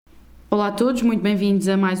Olá a todos, muito bem-vindos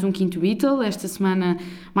a mais um Quinto Beatle. Esta semana,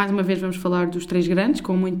 mais uma vez, vamos falar dos três grandes,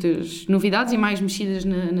 com muitas novidades e mais mexidas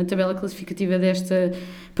na tabela classificativa desta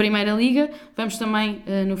Primeira Liga. Vamos também,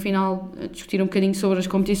 no final, discutir um bocadinho sobre as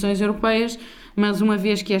competições europeias, mas uma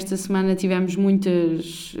vez que esta semana tivemos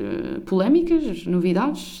muitas polémicas,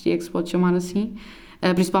 novidades, se é que se pode chamar assim,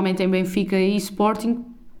 principalmente em Benfica e Sporting,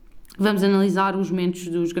 vamos analisar os momentos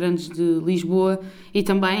dos grandes de Lisboa e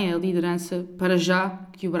também a liderança, para já,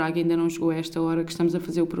 que o Braga ainda não chegou a esta hora que estamos a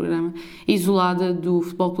fazer o programa, isolada do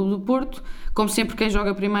Futebol Clube do Porto. Como sempre, quem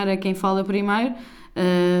joga primeiro é quem fala primeiro.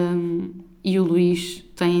 E o Luís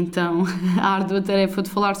tem então a árdua tarefa de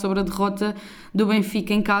falar sobre a derrota do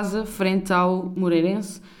Benfica em casa frente ao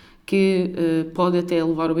Moreirense, que pode até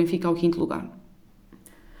levar o Benfica ao quinto lugar.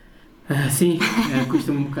 Sim,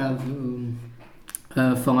 custa-me um bocado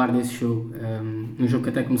falar desse jogo. Um jogo que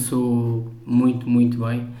até começou muito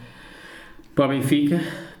bem para o Benfica,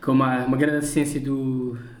 com uma grande assistência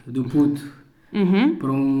do Puto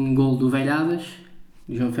por um gol do Velhadas,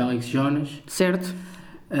 do João Félix Jonas. Certo.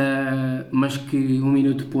 Mas que um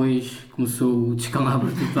minuto depois começou o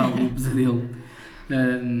descalabro total do pesadelo.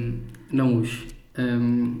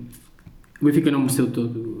 O Benfica não mereceu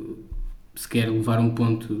todo sequer levar um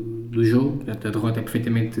ponto do jogo. Portanto, a derrota é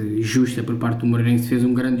perfeitamente justa por parte do Moreirense, fez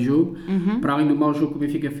um grande jogo. Para além do mau jogo que o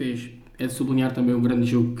Benfica fez, é de sublinhar também o grande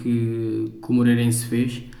jogo que o Moreirense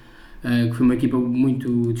fez, que foi uma equipa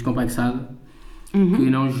muito descomplexada, que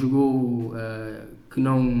não jogou, que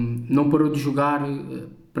não parou de jogar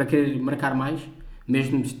para querer marcar mais,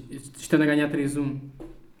 mesmo estando a ganhar 3-1,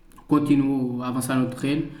 continuou a avançar no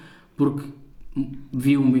terreno, porque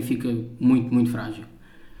viu um Benfica muito frágil.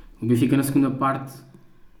 O Benfica na segunda parte,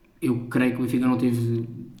 eu creio que o Benfica não teve,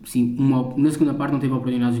 sim, na segunda parte não teve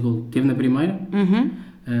oportunidades de gol. Teve na primeira,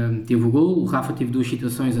 teve o gol, o Rafa teve duas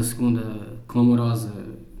situações, a segunda clamorosa,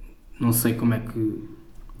 não sei como é que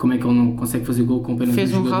ele não consegue fazer gol com apenas um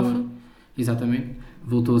jogador. Rafa? Exatamente,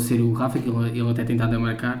 voltou a ser o Rafa, que ele até tentado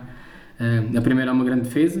marcar. A primeira é uma grande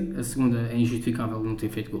defesa, a segunda é injustificável não ter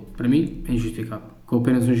feito gol. Para mim é injustificável, com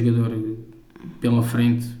apenas um jogador pela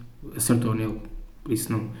frente, acertou nele, por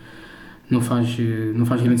isso não faz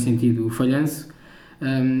grande sentido o falhanço.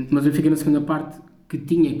 Mas eu fiquei na segunda parte que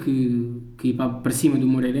tinha que ir para cima do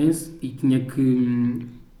Moreirense e tinha que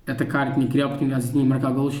atacar, tinha que criar oportunidades e tinha que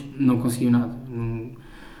marcar golos, não conseguiu nada.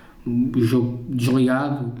 O jogo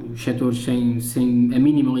desligado, os setores sem a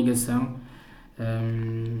mínima ligação.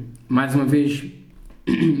 Mais uma vez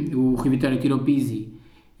o Rui Vitória tirou Pizzi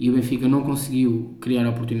e o Benfica não conseguiu criar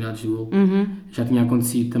oportunidades de gol. Já tinha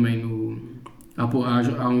acontecido também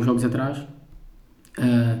há uns jogos atrás.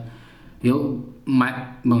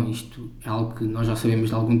 Isto é algo que nós já sabemos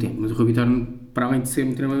de algum tempo, mas o Rui Vitória, para além de ser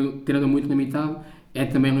um treinador muito limitado, é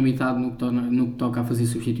também limitado no que toca a fazer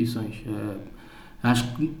substituições.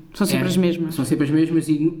 Acho que são sempre as mesmas. São sempre as mesmas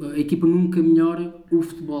e a equipa nunca melhora o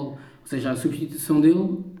futebol. Ou seja, a substituição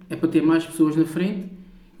dele é para ter mais pessoas na frente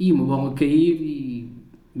e uma bola cair e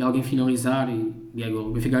alguém finalizar e é gol.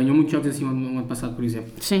 O Benfica ganhou muitos jogos assim no ano passado, por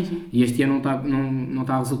exemplo. Sim. E este ano não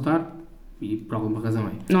está a resultar e por alguma razão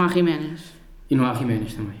é. Não há Jiménez. E não há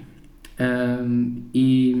Jiménez também.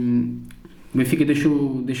 E o Benfica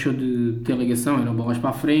deixou de ter ligação, eram bolas para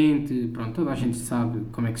a frente, pronto, toda a gente sabe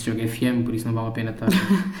como é que se joga FM, por isso não vale a pena estar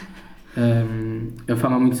a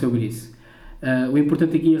falar muito sobre isso. O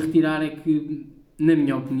importante aqui a retirar é que, na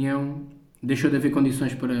minha opinião, deixou de haver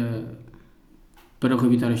condições para o Rui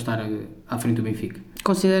Vitória estar à frente do Benfica.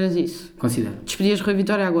 Consideras isso? Considero. Despedias Rui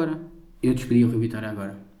Vitória agora? Eu despedi o Rui Vitória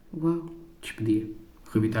agora. Uau. Despedia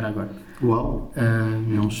o Rui Vitória agora. Uau.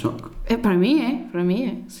 É um choque. Para mim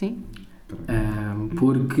é, sim.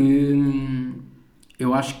 Porque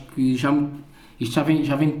eu acho que isto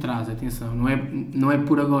já vem de trás, atenção, não é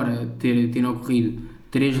por agora ter ocorrido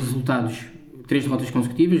três derrotas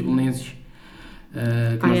consecutivas, Belenenses,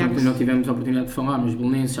 que nós não tivemos a oportunidade de falar, mas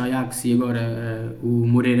Belenenses, Ajax e agora o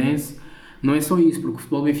Moreirense. Não é só isso, porque o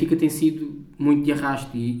futebol Benfica tem sido muito de arrasto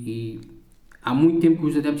e há muito tempo que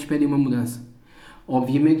os adeptos pedem uma mudança.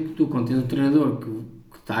 Obviamente que tu, quando tens um treinador que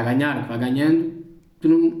está a ganhar, que vai ganhando, tu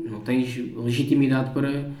não tens legitimidade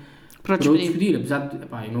para o despedir, apesar de, ele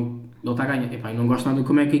está a ganhar, eu não gosto nada de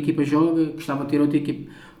como é que a equipa joga, gostava de ter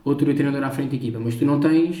outro treinador à frente da equipa, mas tu não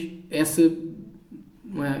tens essa,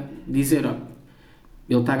 dizer,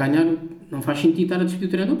 ele está a ganhar, não faz sentido estar a despedir o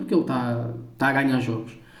treinador porque ele está a ganhar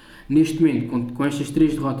jogos. Neste momento, com estas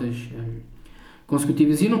três derrotas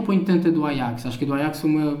consecutivas, eu não ponho tanta do Ajax, acho que a do Ajax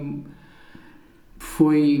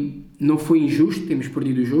não foi injusto, temos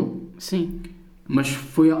perdido o jogo. Sim. Mas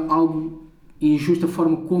foi algo injusto a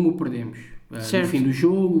forma como o perdemos. No fim do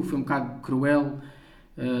jogo, foi um bocado cruel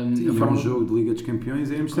Sim, a forma... um jogo de Liga dos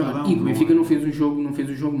Campeões é Amsterdão. Claro. E o Benfica não fez um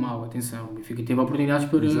jogo mau, atenção. O Benfica teve oportunidades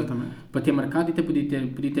para ter marcado e até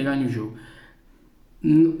podia ter ganho o jogo.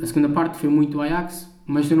 A segunda parte foi muito o Ajax,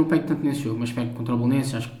 mas eu não pego tanto nesse jogo. Mas pego contra o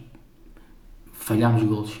Belenenses, acho que falhámos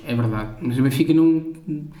golos, é verdade. Mas o Benfica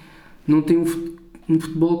não tem um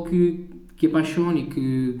futebol que apaixone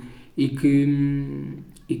e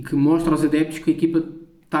que mostra aos adeptos que a equipa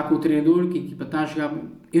está com o treinador, que a equipa está a jogar.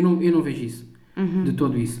 Eu não vejo isso, de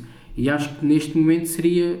todo isso. E acho que neste momento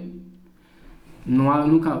seria. Não há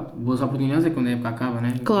nunca boas oportunidades, é quando a época acaba,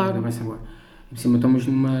 né? Claro. Vai-se embora. Por cima estamos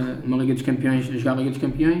numa Liga dos Campeões, a jogar a Liga dos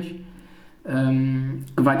Campeões,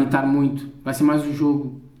 que vai ditar muito. Vai ser mais um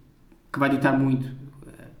jogo que vai ditar muito,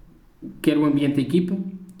 quer o ambiente da equipa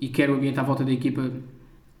e quer o ambiente à volta da equipa,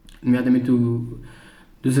 nomeadamente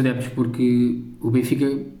dos adeptos, porque o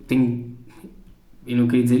Benfica tem, eu não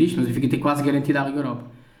queria dizer isto, mas o Benfica tem quase garantida a Liga Europa,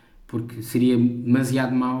 porque seria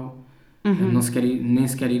demasiado mau nem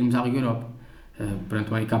sequer irmos à Liga Europa, perante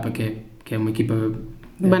uma equipa que é uma equipa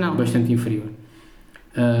bastante inferior.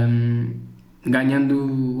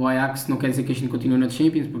 Ganhando o Ajax não quer dizer que a gente continue na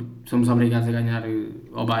Champions, porque somos obrigados a ganhar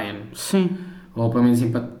ao Bayern. Sim. Ou pelo menos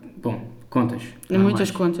contas.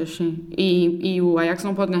 Muitas contas, sim. E o Ajax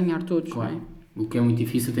não pode ganhar todos, claro. Não é? O que é muito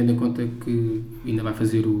difícil, tendo em conta que ainda vai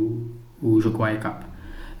fazer o jogo com a AEK.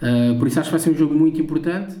 Por isso acho que vai ser um jogo muito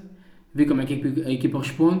importante, ver como é que a equipa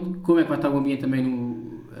responde, como é que vai estar o ambiente também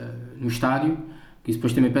no estádio, que isso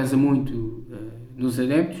depois também pesa muito nos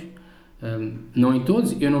adeptos. Não em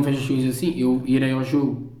todos, eu não vejo as coisas assim. Eu irei ao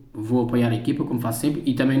jogo, vou apoiar a equipa, como faço sempre,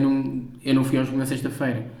 e também eu não fui ao jogo na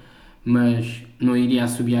sexta-feira, mas não iria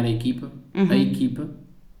assobiar a equipa. A equipa,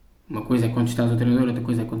 uma coisa é quando estás ao treinador, outra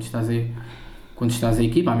coisa é quando estás a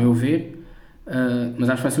equipa, a meu ver. Mas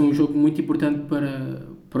acho que vai ser um jogo muito importante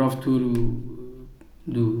para o futuro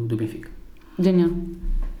do Benfica. Daniel?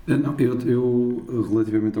 Não, eu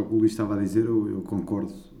relativamente ao que o Luís estava a dizer, eu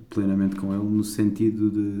concordo plenamente com ele, no sentido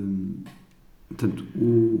de... Portanto,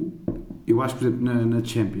 eu acho, por exemplo, na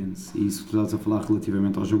Champions, e isso que tu estás a falar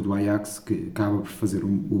relativamente ao jogo do Ajax, que acaba por fazer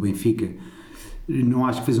o Benfica, não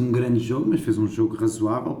acho que fez um grande jogo, mas fez um jogo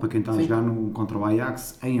razoável para quem está a jogar contra o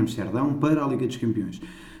Ajax em Amsterdão para a Liga dos Campeões.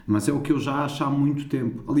 Mas é o que eu já acho há muito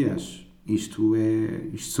tempo. Aliás, isto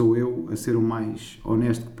sou eu a ser o mais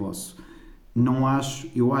honesto que posso.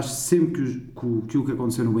 Eu acho sempre que o que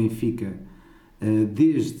aconteceu no Benfica,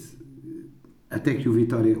 desde até que o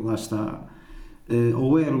Vitória lá está,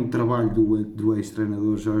 ou era o trabalho do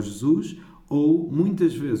ex-treinador Jorge Jesus, ou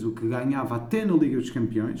muitas vezes o que ganhava até na Liga dos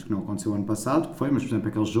Campeões, que não aconteceu ano passado, que foi, mas por exemplo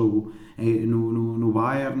aquele jogo no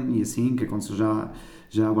Bayern e assim, que aconteceu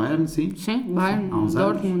já Bayern, sim? Sim, Bayern, há uns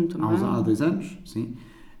Dortmund anos, há 2 anos, sim.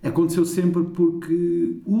 Aconteceu sempre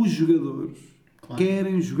porque os jogadores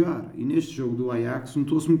querem jogar, e neste jogo do Ajax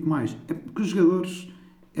notou-se muito mais. É porque os jogadores,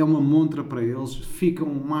 é uma montra para eles,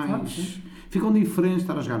 ficam diferentes de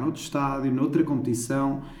estar a jogar noutro estádio, noutra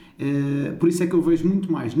competição. Por isso é que eu vejo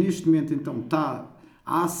muito mais neste momento, então está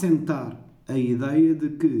a assentar a ideia de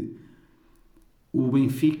que o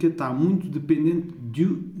Benfica está muito dependente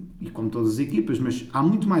e como todas as equipas, mas há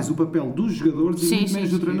muito mais o papel dos jogadores e muito menos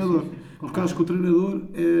do treinador. Porque acho que o treinador,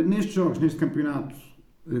 nestes jogos, neste campeonato,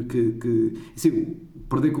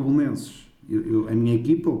 perder com o Belenenses, a minha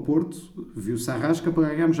equipa, o Porto, viu-se a rasca para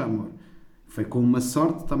ganharmos já amor. Foi com uma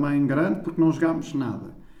sorte também grande porque não jogámos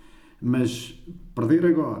nada. Mas perder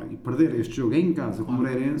agora e perder este jogo em casa com o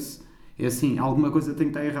Moreirense, é assim, alguma coisa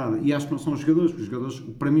tem que estar errada. E acho que não são os jogadores, porque os jogadores,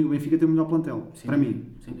 para mim, o Benfica tem o melhor plantel. Sim, para mim.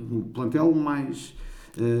 Um plantel mais...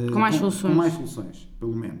 com mais soluções. Com mais soluções,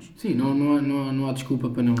 pelo menos. Sim, não há desculpa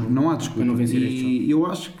para não vencer este jogo. E eu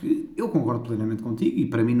acho que, eu concordo plenamente contigo, e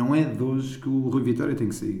para mim não é de hoje que o Rui Vitória tem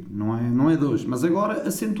que sair. Não é de hoje. Mas agora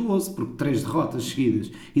acentuou-se, porque 3 derrotas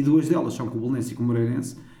seguidas, e 2 delas são com o Belenenses e com o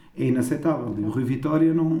Moreirense, é inaceitável. E o Rui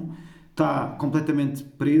Vitória não... está completamente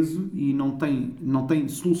preso e não tem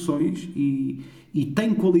soluções e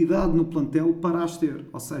tem qualidade no plantel para as ter.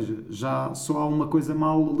 Ou seja, já só há uma coisa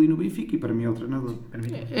mal ali no Benfica e para mim é o treinador.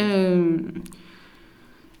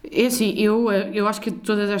 É assim, eu acho que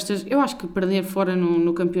todas estas... Eu acho que perder fora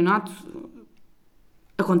no campeonato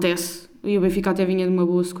acontece. E o Benfica até vinha de uma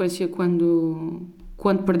boa sequência quando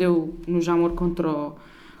perdeu no Jamor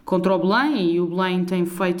contra o Belém, e o Belém tem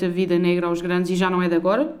feito a vida negra aos grandes e já não é de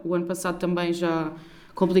agora. O ano passado também já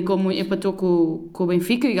complicou muito, empatou com o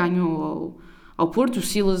Benfica e ganhou ao Porto. O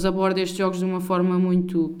Silas aborda estes jogos de uma forma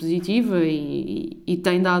muito positiva e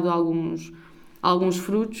tem dado alguns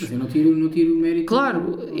frutos. Mas eu não tiro o mérito.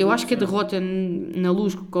 Claro, eu acho que a derrota na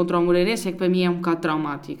Luz contra o Moreirense é que para mim é um bocado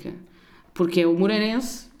traumática, porque é o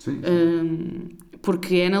Moreirense,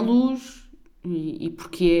 porque é na Luz, e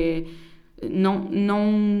porque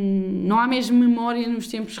não há mesmo memória nos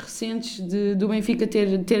tempos recentes do Benfica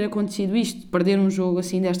ter acontecido isto, perder um jogo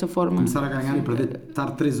assim desta forma. Começar a ganhar e perder,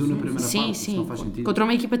 estar 3-1 na primeira parte, Sim, isso não faz sentido. contra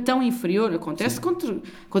uma equipa tão inferior, acontece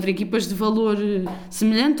contra equipas de valor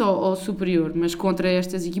semelhante ou superior, mas contra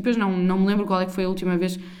estas equipas não me lembro qual é que foi a última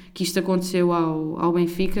vez que isto aconteceu ao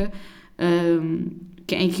Benfica,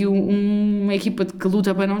 em que uma equipa que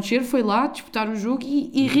luta para não descer foi lá disputar o jogo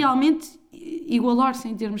e realmente igualar-se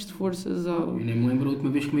em termos de forças. Eu nem me lembro a última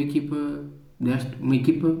vez que uma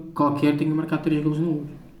equipa qualquer tinha marcado 3 golos no Luz.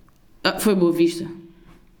 Foi Boa Vista.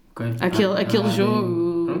 Okay. Aquele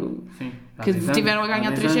jogo pronto, sim. que tiveram a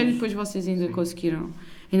ganhar 3-0 e depois vocês ainda conseguiram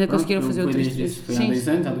fazer o 3-3. Foi há 2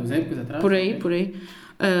 anos, há 2 épocas atrás. Por aí.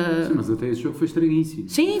 Sim, mas até esse jogo foi estranhíssimo.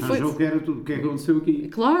 Sim, foi. Um jogo que era tudo o que aconteceu aqui.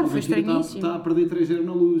 Claro, foi estranhíssimo. Está a perder 3-0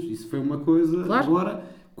 na Luz. Isso foi uma coisa. Claro.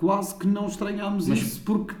 Agora quase que não estranhámos isso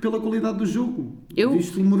porque pela qualidade do jogo.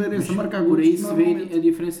 Visto o Moreirense a marcar gols. Por aí se vê a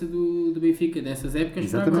diferença do Benfica dessas épocas.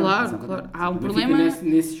 Exatamente. Claro. Há um problema.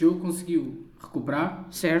 Nesse jogo conseguiu recuperar,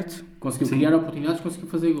 Certo. conseguiu criar oportunidades, conseguiu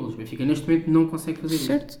fazer gols. O Benfica neste momento não consegue fazer gols.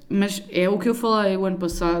 Certo. Mas é o que eu falei o ano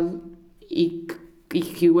passado e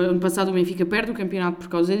que o ano passado o Benfica perde o campeonato por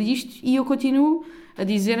causa disto e eu continuo a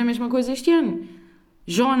dizer a mesma coisa este ano.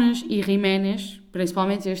 Jonas e Jiménez,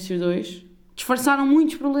 principalmente estes dois, disfarçaram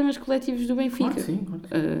muitos problemas coletivos do Benfica. Claro, sim,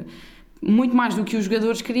 claro. Muito mais do que os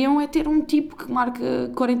jogadores queriam é ter um tipo que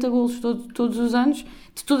marca 40 golos todos os anos,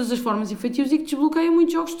 de todas as formas efetivas e que desbloqueia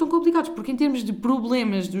muitos jogos tão complicados, porque em termos de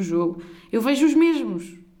problemas do jogo, eu vejo os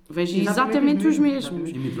mesmos. Vejo exatamente os mesmos.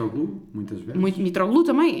 E Mitroglou, muitas vezes. Mitroglou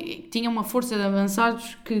também tinha uma força de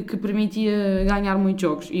avançados que permitia ganhar muitos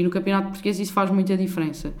jogos e no campeonato português isso faz muita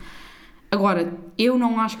diferença. Agora, eu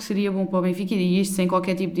não acho que seria bom para o Benfica, e digo isto sem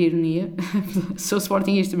qualquer tipo de ironia, sou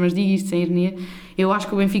sportinguista, mas digo isto sem ironia, eu acho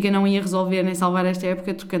que o Benfica não ia resolver nem salvar esta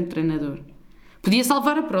época trocando de treinador. Podia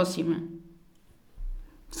salvar a próxima.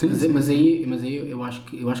 Sim, mas aí eu acho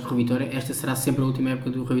que o Rui Vitória, esta será sempre a última época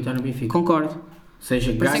do Rui Vitória no Benfica. Concordo.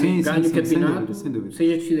 Seja ganhe o campeonato, sem dúvida.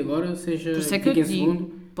 seja decidido agora, seja fique em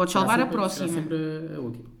segundo. Podes salvar será a próxima. Será sempre a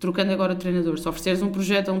última. Trocando agora de treinador. Se ofereceres um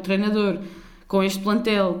projeto a um treinador com este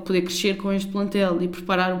plantel, poder crescer com este plantel e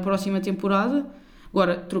preparar a próxima temporada,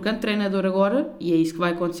 agora, trocando de treinador agora, e é isso que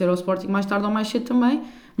vai acontecer ao Sporting mais tarde ou mais cedo também,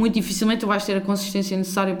 muito dificilmente tu vais ter a consistência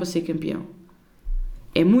necessária para ser campeão.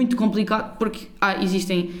 É muito complicado, porque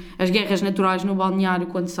existem as guerras naturais no balneário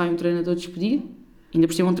quando sai um treinador despedido, ainda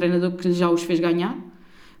por cima um treinador que já os fez ganhar,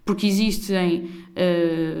 porque existe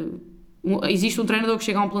um treinador que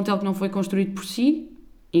chega a um plantel que não foi construído por si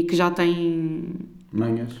e que já tem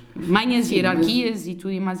manhas, hierarquias e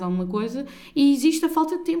tudo e mais alguma coisa, e existe a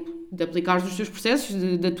falta de tempo de aplicar os teus processos,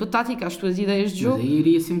 da tua tática, as tuas ideias de jogo. Mas aí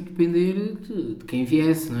iria sempre depender de quem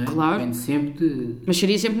viesse, não é? Claro. Depende sempre de... Mas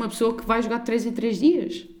seria sempre uma pessoa que vai jogar de 3 em 3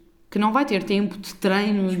 dias, que não vai ter tempo de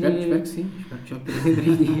treino. Espero que sim, espero que jogue 3 em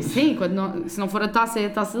 3 dias. Sim, se não for a taça é a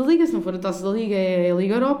Taça da Liga, se não for a Taça da Liga é a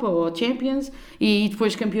Liga Europa ou a Champions e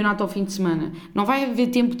depois campeonato ao fim de semana. Não vai haver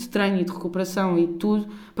tempo de treino e de recuperação e tudo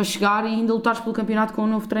para chegar e ainda lutares pelo campeonato com um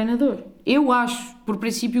novo treinador. Eu acho, por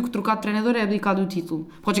princípio, que trocar de treinador é abdicar do título.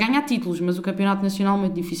 Podes ganhar títulos, mas o campeonato nacional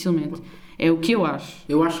muito dificilmente. É o que eu acho.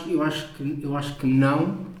 Eu acho que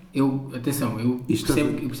não. Atenção, eu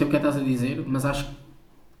percebo o que estás a dizer, mas acho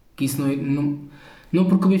que isso não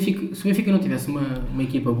porque o Benfica, se o Benfica não tivesse uma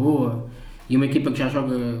equipa boa e uma equipa que já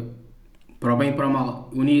joga para o bem e para o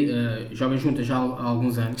mal, joga juntas já há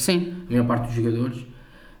alguns anos, sim, a maior parte dos jogadores,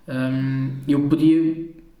 eu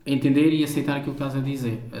podia entender e aceitar aquilo que estás a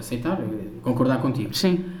dizer, concordar contigo.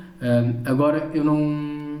 Sim. Agora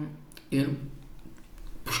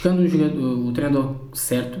buscando o treinador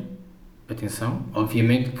certo, atenção,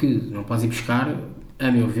 obviamente que não podes ir buscar,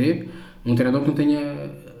 a meu ver, um treinador que não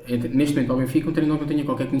tenha, neste momento ao Benfica, um treinador que não tenha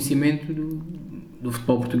qualquer conhecimento do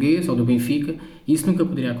futebol português ou do Benfica, isso nunca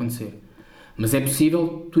poderia acontecer. Mas é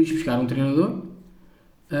possível tu ires buscar um treinador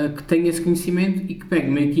que tenha esse conhecimento e que pegue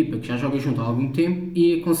uma equipa que já joga junto há algum tempo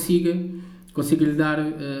e consiga lhe dar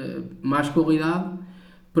mais qualidade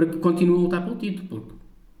para que continue a lutar pelo título, porque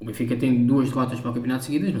o Benfica tem 2 derrotas para o campeonato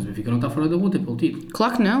seguidas, mas o Benfica não está fora da luta pelo título.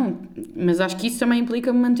 Claro que não, mas acho que isso também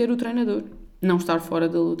implica manter o treinador, não estar fora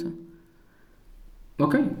da luta.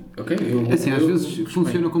 Ok. Às vezes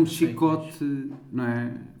funciona como chicote, não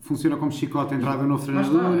é? Funciona como chicote a entrada do novo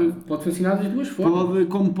treinador. Pode funcionar das duas formas.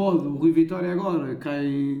 Pode. O Rui Vitória agora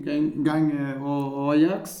ganha ao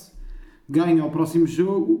Ajax, ganha ao próximo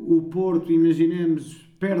jogo, o Porto, imaginemos,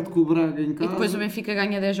 perde com o Braga em casa. E depois o Benfica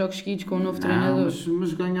ganha 10 jogos seguidos com um novo treinador.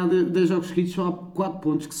 Mas ganhar 10 jogos seguidos só há 4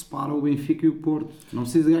 pontos que separam o Benfica e o Porto. Não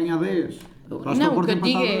precisa ganhar 10. Não, o que eu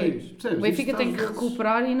digo é, o Benfica tem que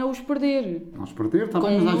recuperar e não os perder. Não os perder, está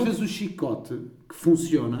bem, mas às vezes o chicote que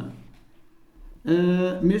funciona,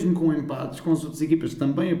 mesmo com empates, com as outras equipas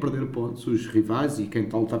também a perder pontos, os rivais e quem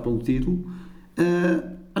está a lutar pelo título,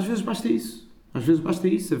 às vezes basta isso. Às vezes basta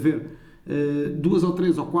isso, haver 2 ou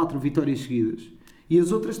 3 ou 4 vitórias seguidas e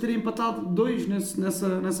as outras terem empatado 2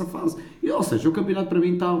 nessa fase. Ou seja, o campeonato para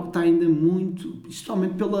mim está ainda muito,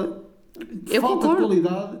 especialmente pela falta de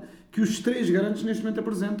qualidade que os 3 grandes neste momento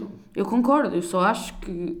apresentam. Eu concordo, eu só acho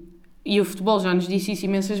que, e o futebol já nos disse isso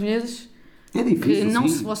imensas vezes, é difícil, que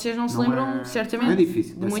sim. vocês não se lembram, certamente,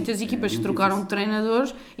 de muitas equipas que trocaram de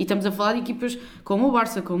treinadores, e estamos a falar de equipas como o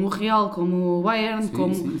Barça, como o Real, como o Bayern,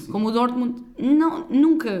 como o Dortmund, não,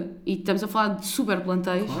 nunca, e estamos a falar de super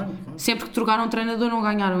plantéis, sempre que trocaram de treinador não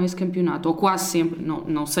ganharam esse campeonato, ou quase sempre,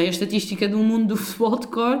 não sei a estatística do mundo do futebol de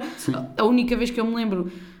cor, a única vez que eu me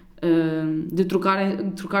lembro de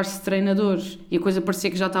trocar-se de treinadores e a coisa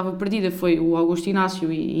parecia que já estava perdida foi o Augusto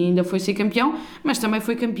Inácio e ainda foi ser campeão, mas também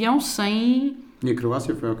foi campeão sem... E a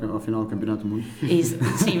Croácia foi ao final do Campeonato do Mundo.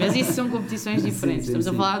 Sim, mas isso são competições diferentes. Estamos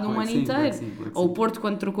a falar de um ano inteiro. Ou o Porto,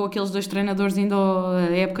 quando trocou aqueles 2 treinadores, ainda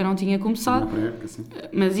a época não tinha começado.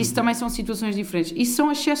 Mas isso também são situações diferentes. Isso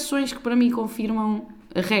são exceções que para mim confirmam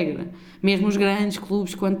a regra. Mesmo os grandes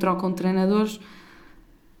clubes, quando trocam de treinadores,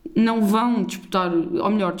 não vão disputar, ou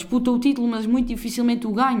melhor, disputam o título, mas muito dificilmente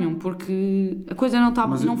o ganham, porque a coisa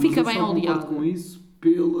não fica bem oleada. Eu concordo com isso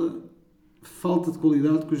pela falta de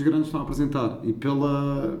qualidade que os grandes estão a apresentar e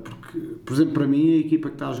porque, por exemplo, para mim a equipa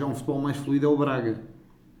que está a jogar um futebol mais fluido é o Braga.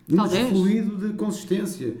 Mas fluido de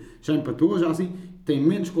consistência, já empatou, já assim, tem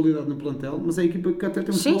menos qualidade no plantel, mas é a equipa que até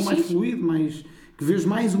tem um futebol mais fluido, que vês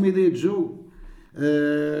mais uma ideia de jogo.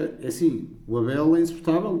 É assim, o Abel é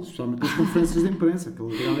insuportável, especialmente nas conferências de imprensa, que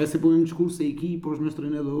ele é sempre o mesmo discurso, a equipa, os meus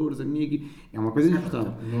treinadores, a minha equipa, é uma coisa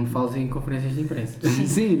insuportável. Não fales em conferências de imprensa.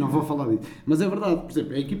 Sim, não vou falar disso, mas é verdade, por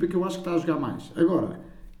exemplo, é a equipa que eu acho que está a jogar mais. Agora,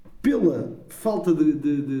 pela falta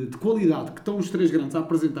de qualidade que estão os 3 grandes a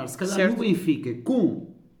apresentar, se calhar no Benfica, é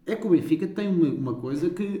que o Benfica tem uma coisa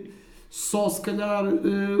que só se calhar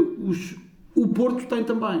o Porto tem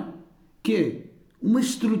também, que é uma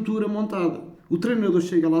estrutura montada. O treinador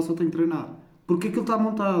chega lá, só tem que treinar. Porque aquilo está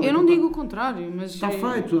montado. Eu não digo o contrário, mas... Está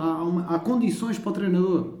feito. Há condições para o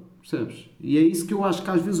treinador. Percebes? E é isso que eu acho que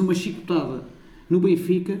às vezes uma chicotada no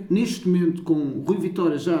Benfica, neste momento com o Rui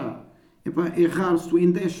Vitória já... é raro se em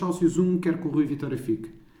 10 sócios quer que o Rui Vitória fique.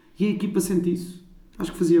 E a equipa sente isso.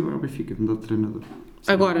 Acho que fazia bem ao Benfica, mudar de treinador.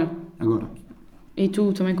 Sim. Agora. E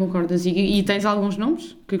tu também concordas? E tens alguns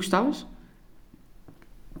nomes que gostavas?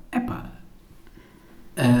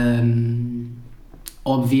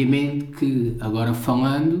 Obviamente que, agora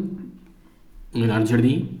falando, Leonardo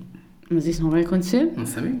Jardim. Mas isso não vai acontecer? Não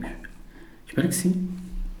sabemos. Espero que sim.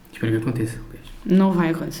 Espero que aconteça. Não vai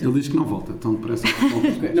acontecer. Ele diz que não volta, tão depressa que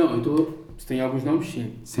volta. Não, eu estou... Se tem alguns nomes,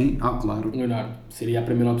 sim. Sim? Claro. Leonardo seria a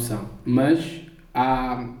primeira opção. Mas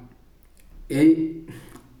há... seria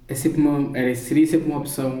sempre uma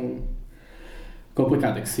opção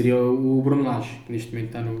complicada, que seria o Bruno Lage, que neste momento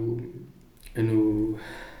está no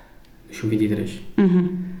Sub-23.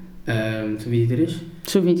 Sub-23?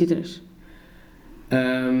 Sub-23.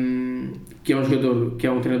 Que é um jogador, que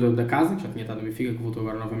é um treinador da casa, que já tinha estado no Benfica, que voltou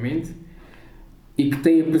agora novamente, e que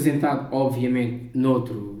tem apresentado, obviamente,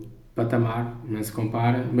 noutro patamar, não se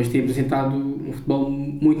compara, mas tem apresentado um futebol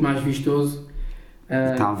muito mais vistoso.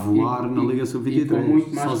 Está a voar na Liga Sub-23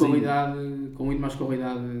 com muito mais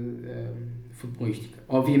qualidade futebolística.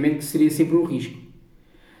 Obviamente que seria sempre um risco.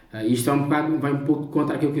 Isto vai um pouco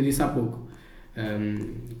contra aquilo que eu disse há pouco.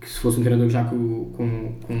 Que se fosse um treinador já com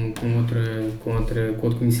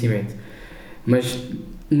outro conhecimento. Mas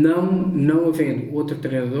não havendo outro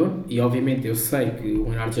treinador, e obviamente eu sei que o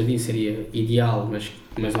Leonardo Jardim seria ideal, mas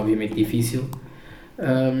obviamente difícil,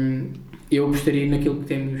 eu apostaria naquilo que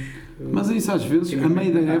temos. Mas isso às vezes, a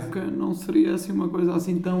meio da época, não seria assim uma coisa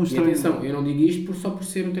assim tão estranha. E atenção, eu não digo isto só por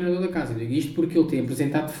ser um treinador da casa, eu digo isto porque ele tem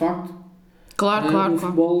apresentado de facto um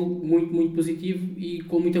futebol muito, muito positivo e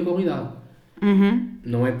com muita qualidade.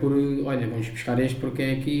 Não é por, olha, vamos buscar este porque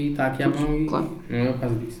está aqui à mão e não é o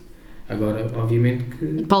caso disso. Agora, obviamente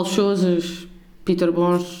que... Paulo Sousas, Peter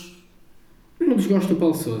Borges... Não desgosto do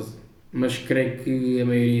Paulo Sousa, mas creio que a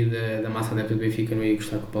maioria da massa adepta do Benfica não ia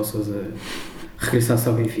gostar que o Paulo Sousa regressasse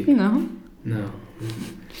ao Benfica. Não? Não.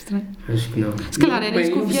 Estranho. Acho que não. Se calhar era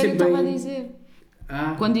isso que o Vieira estava a dizer.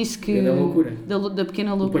 Quando disse que... Da loucura. Da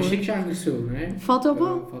pequena loucura. O Pacheco já regressou, não é? Falta o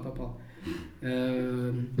Paulo.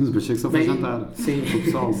 Mas o Pacheco só foi jantar. Sim,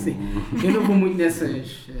 sim. Eu não vou muito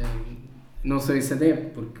nessas... não sou esse adepto,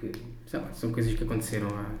 porque... Sei lá, são coisas que aconteceram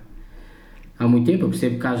há há muito tempo. Eu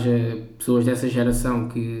percebo que haja pessoas dessa geração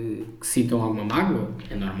que sintam alguma mágoa,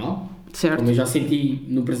 é normal. Certo. Como eu já senti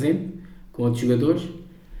no presente, com outros jogadores.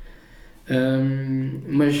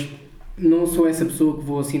 Mas não sou essa pessoa que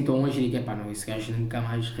vou assim tão longe e digo, epá, não, esse gajo nunca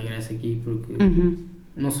mais regressa aqui, porque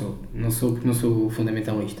não sou porque não sou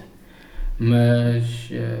fundamentalista.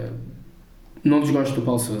 Mas não desgosto do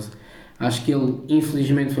Paulo Sousa. Acho que ele,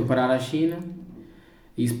 infelizmente, foi parar à China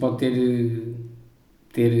e isso pode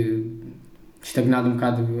ter estagnado um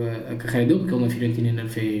bocado a carreira dele, porque ele na Fiorentina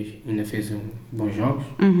ainda fez bons jogos.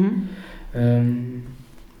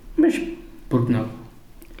 Mas, por que não?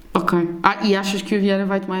 Ok. E achas que o Vieira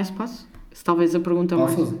vai tomar esse passo? Se talvez a pergunta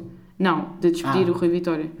Paulo mais... Sousa? Não, de despedir o Rui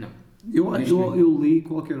Vitória. Não. Eu li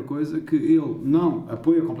qualquer coisa que ele não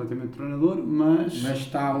apoia completamente o treinador, mas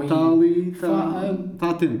está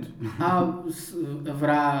atento.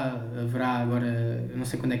 Haverá agora, eu não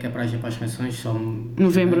sei quando é que é a paragem para as seleções, só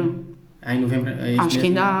novembro. Em novembro. Acho que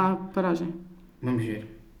ainda há paragem. Vamos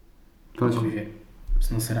ver. Vamos ver.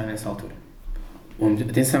 Se não será nessa altura.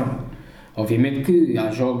 Atenção, obviamente que há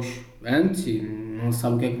jogos antes e não se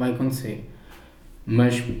sabe o que é que vai acontecer.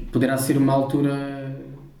 Mas poderá ser uma altura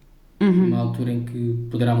em que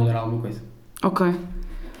poderá mudar alguma coisa. Ok.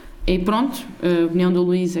 E pronto, a opinião do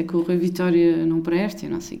Luís é que o Rui Vitória não presta e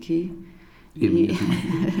não sei o quê.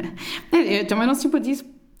 Eu também não simpatizo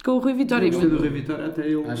com o Rui Vitória. Eu gostei do Rui Vitória até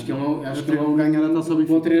ele. Acho que ele é um ganhar a taça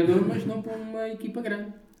bom treinador, mas não para uma equipa grande.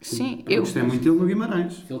 Sim, eu gostei muito dele no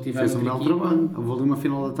Guimarães. Se ele tiver fez um belo trabalho. Houve ali uma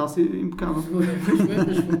final da taça impecável.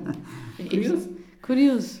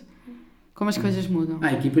 Curioso. Como as coisas mudam.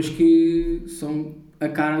 Há equipas que são a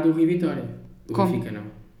cara do Rui Vitória. O Como? Benfica não.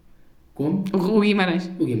 Como? O Guimarães.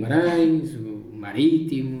 O Guimarães, o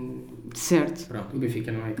Marítimo. Certo. Pronto, o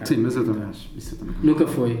Benfica não é cara. Sim, mas eu também acho. Isso eu também. Nunca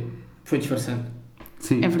foi. Foi disfarçante.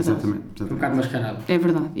 Sim, é verdade. Exatamente. Um bocado mascarado. É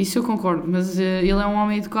verdade, isso eu concordo. Mas ele é um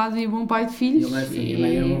homem educado e bom pai de filhos.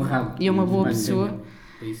 Ele é honrado. E é uma boa pessoa.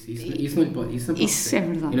 Isso não lhe pode. Isso é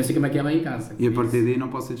verdade. Eu não sei como é que é bem em casa. E a partir daí não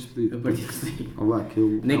posso ser despedido. A partir daí. Olá,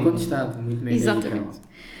 Nem contestado, muito menos. Exatamente.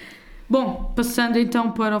 Bom, passando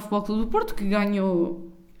então para o Futebol Clube do Porto, que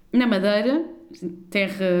ganhou na Madeira,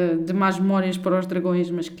 terra de más memórias para os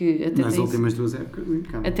Dragões, mas que até nas últimas 2 épocas,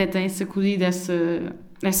 até tem sacudido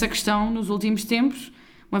essa questão nos últimos tempos.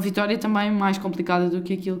 Uma vitória também mais complicada do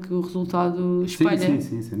que aquilo que o resultado espelha.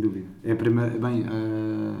 Sim, sem dúvida. É a primeira,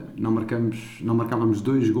 não marcávamos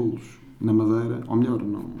 2 golos na Madeira, ou melhor,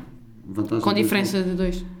 não, vantagem com diferença de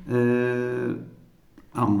 2.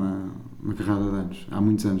 Há uma carrada de anos, há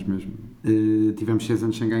muitos anos mesmo. Tivemos 6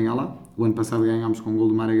 anos sem ganhar lá. O ano passado ganhámos com um gol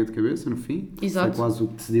do Marega de cabeça, no fim. Exato. Foi quase o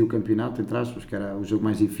que decidiu o campeonato, entre aspas, que era o jogo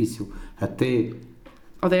mais difícil até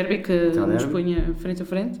ao derby, que nos punha frente a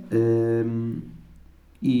frente.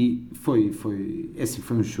 E foi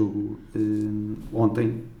um jogo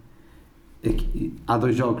ontem. Há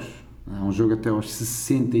 2 jogos. Há um jogo até aos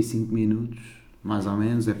 65 minutos, mais ou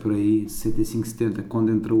menos, é por aí, 65, 70,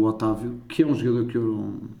 quando entra o Otávio, que é um jogador que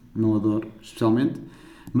eu não adoro, especialmente,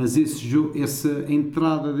 mas essa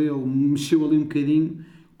entrada dele mexeu ali um bocadinho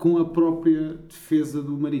com a própria defesa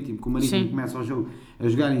do Marítimo, que o Marítimo começa o jogo a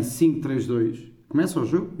jogar em 5-3-2, começa o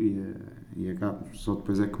jogo e acaba, só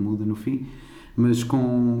depois é que muda no fim, mas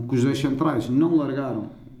com os 2 centrais não largaram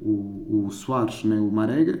o Soares nem o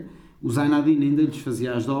Marega. O Zainadine ainda lhes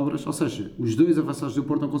fazia as dobras, ou seja, os 2 avançados do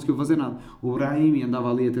Porto não conseguiam fazer nada. O Brahimi andava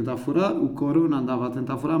ali a tentar furar, o Corona andava a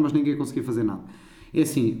tentar furar, mas ninguém conseguia fazer nada. É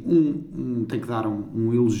assim, tem que dar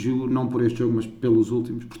um elogio, não por este jogo, mas pelos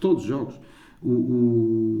últimos, por todos os jogos,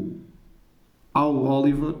 ao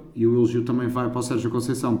Oliver, e o elogio também vai para o Sérgio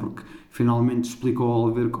Conceição, porque finalmente explicou ao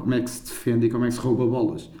Oliver como é que se defende e como é que se rouba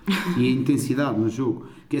bolas. E a intensidade no jogo.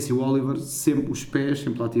 Que é assim, o Oliver, sempre, os pés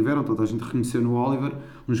sempre lá tiveram, toda a gente reconheceu no Oliver,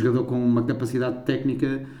 um jogador com uma capacidade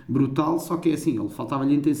técnica brutal, só que é assim, ele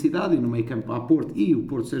faltava-lhe intensidade, e no meio campo a Porto, e o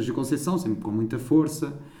Porto Sérgio Conceição, sempre com muita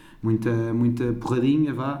força, muita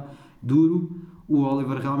porradinha, duro. O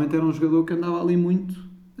Oliver realmente era um jogador que andava ali muito,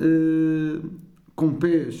 com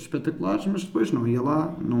pés espetaculares, mas depois não ia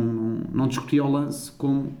lá, não discutia o lance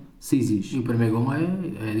como se exige. E o primeiro gol é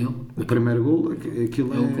dele? O primeiro gol,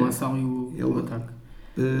 aquilo ele com a ação e o ataque.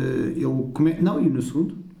 E no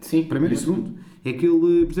segundo? Sim. Primeiro e segundo. É que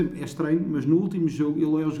ele, por exemplo, é estranho, mas no último jogo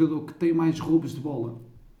ele é o jogador que tem mais roubos de bola,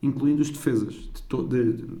 incluindo os defesas.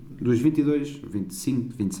 Dos 22,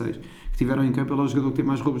 25, 26 que tiveram em campo, ele é o jogador que tem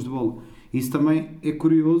mais roubos de bola. Isso também é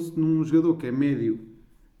curioso num jogador que é médio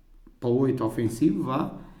para o 8 ofensivo,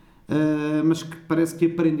 mas que parece que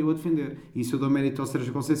aprendeu a defender. Isso eu dou mérito ao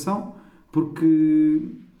Sérgio Conceição, porque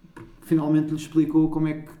finalmente lhe explicou como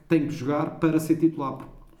é que tem que jogar para ser titular. Por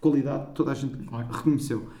qualidade, toda a gente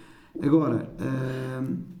reconheceu. Agora,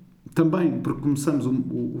 também, porque começamos,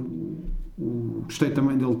 gostei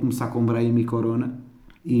também dele começar com Brahim e Corona,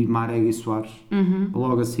 e Marega e Soares,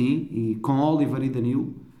 logo assim, e com Oliver e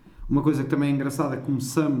Danilo. Uma coisa que também é engraçada,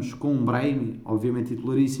 começamos com Brahim, obviamente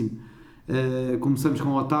titularíssimo, começamos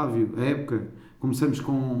com Otávio, a época, começamos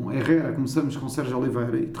com Herrera, começamos com Sérgio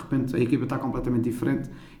Oliveira, e de repente a equipa está completamente diferente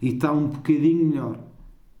e está um bocadinho melhor.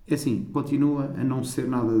 É assim, continua a não ser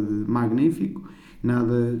nada de magnífico,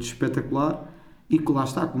 nada de espetacular, e que lá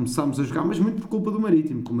está, começámos a jogar, mas muito por culpa do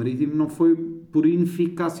Marítimo, que o Marítimo não foi por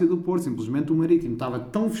ineficácia do Porto, simplesmente o Marítimo estava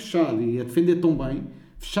tão fechado e a defender tão bem,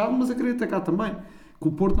 fechado, mas a querer atacar também, que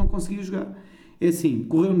o Porto não conseguia jogar. É assim,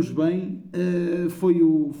 correu-nos bem,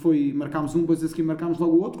 marcámos um, depois a seguir marcámos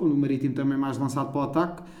logo o outro, quando o Marítimo também mais lançado para o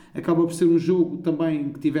ataque, acaba por ser um jogo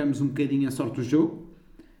também que tivemos um bocadinho a sorte do jogo,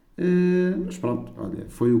 mas pronto, olha,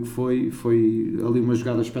 foi o que foi ali uma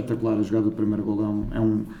jogada espetacular, a jogada do primeiro gol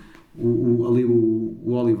ali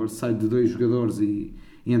o Oliver sai de dois jogadores e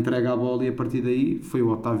entrega a bola, e a partir daí foi o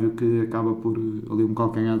Otávio que acaba por ali um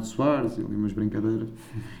calcanhar de Soares e ali umas brincadeiras,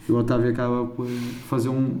 e o Otávio acaba por fazer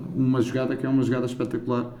uma jogada que é uma jogada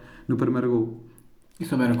espetacular no primeiro gol. E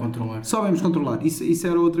souberam controlar. Soubemos controlar. Isso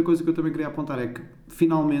era outra coisa que eu também queria apontar, é que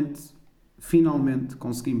finalmente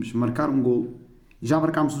conseguimos marcar um gol, já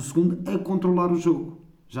marcámos o segundo a controlar o jogo.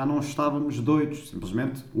 Já não estávamos doidos,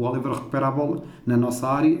 simplesmente o Oliver recupera a bola na nossa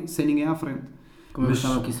área sem ninguém à frente. Como eu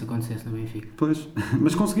gostava que isso acontecesse no Benfica. Pois,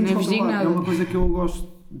 mas conseguimos controlar. É uma coisa que eu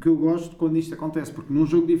gosto quando isto acontece, porque num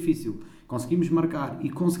jogo difícil conseguimos marcar e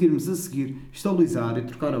conseguirmos a seguir estabilizar e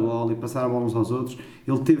trocar a bola e passar a bola uns aos outros.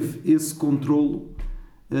 Ele teve esse controlo,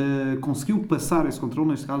 conseguiu passar esse controlo,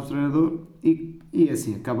 neste caso o treinador, e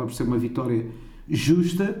assim, acaba por ser uma vitória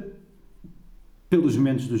justa pelos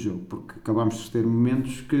momentos do jogo, porque acabámos de ter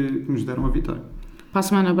momentos que nos deram a vitória. Para a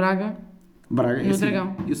semana, Braga no assim,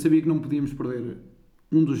 Dragão. Eu sabia que não podíamos perder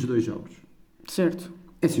um dos dois jogos. Certo.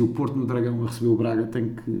 É assim, o Porto no Dragão a receber o Braga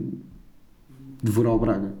tem que devorar o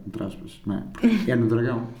Braga, entre aspas, não é? Porque é no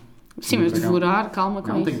Dragão. Sim, mas Dragão. Devorar, calma com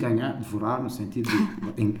não, isso. Tem que ganhar, devorar, no sentido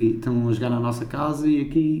de estão a jogar na nossa casa e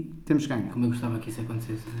aqui temos que ganhar. Como eu gostava que isso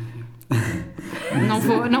acontecesse.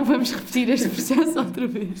 Não vamos repetir este processo outra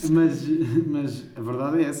vez. Mas a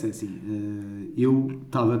verdade é essa, é assim, eu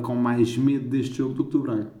estava com mais medo deste jogo do que do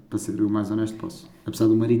Braga, para ser o mais honesto posso. Apesar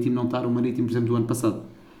do Marítimo não estar o Marítimo, por exemplo, do ano passado.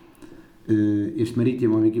 Este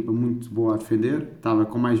Marítimo é uma equipa muito boa a defender, estava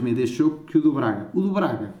com mais medo deste jogo que o do Braga.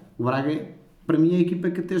 O Braga para mim é a equipa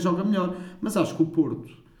que até joga melhor, mas acho que o Porto,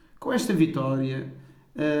 com esta vitória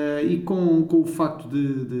e com o facto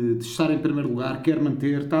de estar em primeiro lugar, quer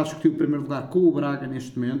manter, está a discutir o primeiro lugar com o Braga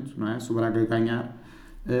neste momento, não é? Se o Braga ganhar,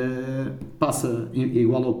 passa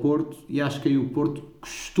igual ao Porto, e acho que aí o Porto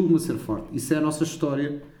costuma ser forte. Isso é a nossa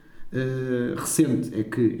história recente, é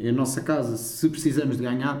que é a nossa casa, se precisamos de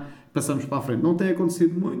ganhar, passamos para a frente. Não tem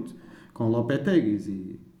acontecido muito, com Lopeteguis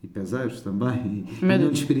e Pezeiros também, e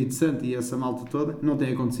Nuno Espírito Santo e essa malta toda, não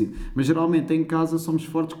tem acontecido. Mas geralmente em casa somos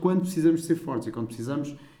fortes quando precisamos de ser fortes, e quando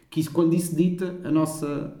precisamos, quando isso dita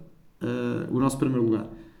o nosso primeiro lugar.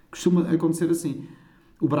 Costuma acontecer assim.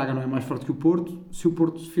 O Braga não é mais forte que o Porto, se o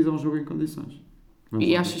Porto fizer um jogo em condições.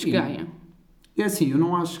 E achas que ganha? É assim, eu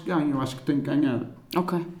não acho que ganha, eu acho que tem que ganhar.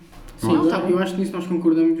 Ok. Sim, eu acho que nisso nós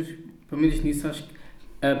concordamos, pelo menos nisso, acho que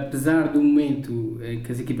apesar do momento em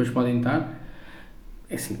que as equipas podem estar,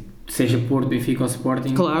 é assim, seja Porto, Benfica ou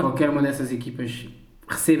Sporting, claro, qualquer uma dessas equipas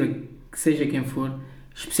receba, que seja quem for,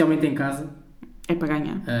 especialmente em casa, é para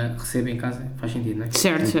ganhar. Receba em casa, faz sentido, não é?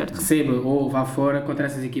 Certo. Receba ou vá fora, contra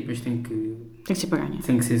essas equipas tem que ser para ganhar.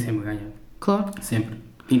 Tem que ser sempre a ganhar. Claro. Sempre.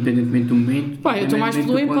 Independentemente do momento. Pá, eu estou mais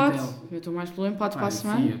pelo empate. Eu estou mais pelo empate para a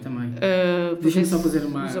semana. Sim, eu também. Deixa-me só fazer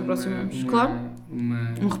uma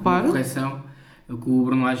correção. Que o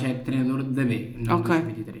Bruno Lage é treinador da B, não do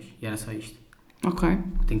 2023. E era só isto. Ok.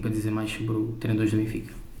 Tenho para dizer mais sobre o treinador do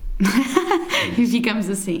Benfica. E ficamos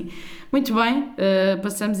assim. Muito bem,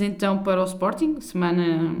 passamos então para o Sporting,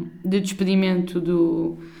 semana de despedimento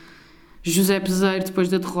do José Peseiro depois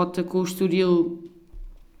da derrota com o Estoril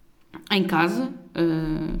em casa,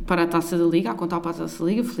 para a Taça da Liga, a contar para a Taça da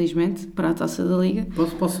Liga, felizmente, para a Taça da Liga.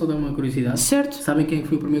 Posso só dar uma curiosidade? Certo. Sabem quem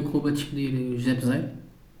foi o primeiro clube a despedir o José Peseiro?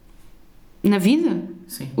 Na vida?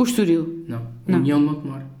 Sim. O Estoril? Não. União de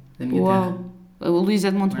Montemor, da minha terra. O Luís é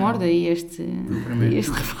de Montemor, daí este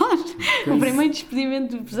rapaz. O primeiro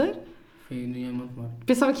despedimento do Peseiro? Foi no União de Montemor.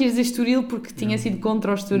 Pensava que ias dizer Estoril porque tinha sido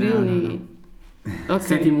contra o Estoril não.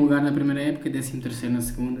 Okay. 7º lugar na primeira época, 13º na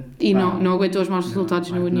segunda. E não aguentou os maus resultados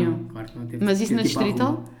na União. Claro que não teve. Mas isso na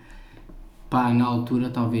Distrital? Na altura,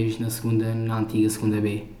 talvez na antiga segunda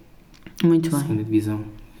B. Muito bem. Segunda divisão.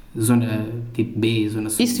 zona tipo B, zona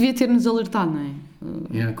sul. Isso devia ter-nos alertado, não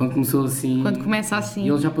é? Quando começou assim... Quando começa assim...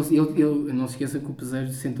 Ele já passou, ele, não se esqueça que o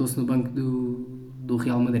Peseiro sentou-se no banco do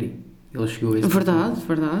Real Madrid. Ele chegou a esse Verdade.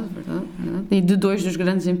 E de 2 dos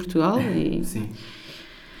grandes em Portugal. E... Sim.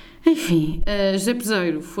 Enfim, José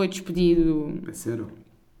Peseiro foi despedido... É sério?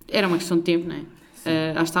 Era uma questão de tempo, não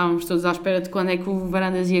é? Já estávamos todos à espera de quando é que o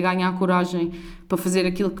Varandas ia ganhar a coragem para fazer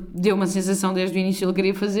aquilo que deu uma sensação desde o início ele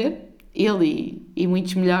queria fazer. Ele e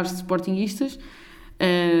muitos milhares de sportinguistas.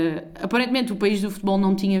 Aparentemente o país do futebol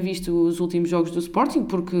não tinha visto os últimos jogos do Sporting,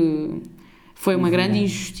 porque foi uma grande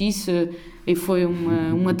injustiça e foi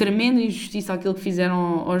uma tremenda injustiça aquilo que fizeram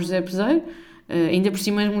ao José Peseiro. Ainda por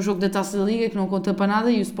cima um jogo da Taça da Liga que não conta para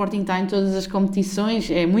nada e o Sporting está em todas as competições.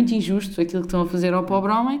 É muito injusto aquilo que estão a fazer ao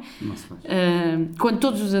pobre homem. Quando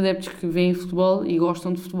todos os adeptos que veem futebol e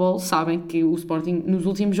gostam de futebol sabem que o Sporting nos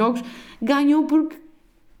últimos jogos ganhou porque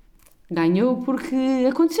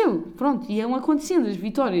aconteceu, pronto, iam acontecendo as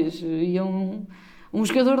vitórias, um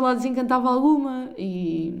jogador lá desencantava alguma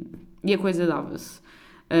e a coisa dava-se,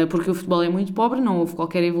 porque o futebol é muito pobre, não houve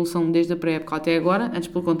qualquer evolução desde a pré-época até agora, antes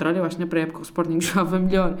pelo contrário, eu acho que na pré-época o Sporting jogava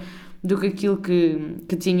melhor do que aquilo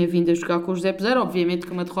que tinha vindo a jogar com o José Peseiro. Obviamente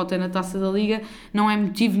que uma derrota na Taça da Liga não é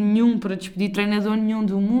motivo nenhum para despedir treinador nenhum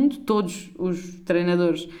do mundo, todos os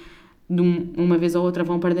treinadores de uma vez ou outra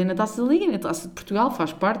vão perder na Taça da Liga, na Taça de Portugal,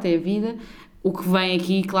 faz parte, é a vida. O que vem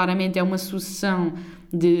aqui claramente é uma sucessão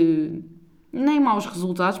de nem maus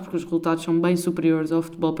resultados, porque os resultados são bem superiores ao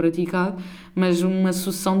futebol praticado, mas uma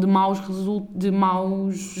sucessão de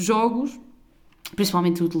maus jogos,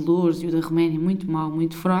 principalmente o de Loures e o da Roménia, muito mau,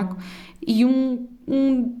 muito fraco, e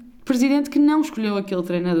um presidente que não escolheu aquele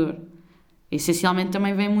treinador. Essencialmente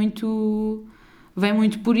também vem muito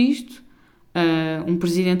por isto. Um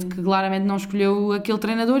presidente que claramente não escolheu aquele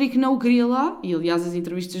treinador e que não o queria lá, e aliás as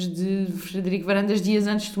entrevistas de Frederico Varandas dias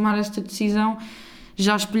antes de tomar esta decisão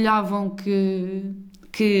já espelhavam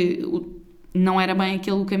que não era bem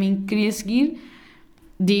aquele o caminho que queria seguir.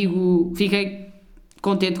 Fiquei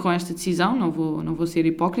contente com esta decisão, não vou ser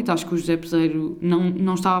hipócrita, acho que o José Peseiro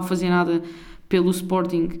não estava a fazer nada pelo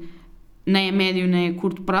Sporting nem a médio nem a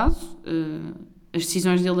curto prazo. As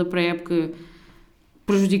decisões dele da pré-época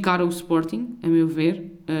prejudicaram o Sporting, a meu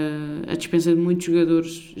ver, a dispensa de muitos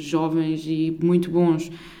jogadores jovens e muito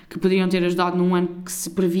bons que poderiam ter ajudado num ano que se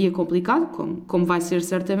previa complicado, como vai ser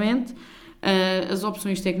certamente, as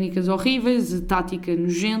opções técnicas horríveis, a tática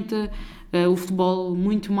nojenta, o futebol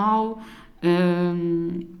muito mau,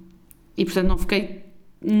 e portanto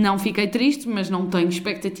não fiquei triste, mas não tenho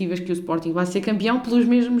expectativas que o Sporting vai ser campeão pelos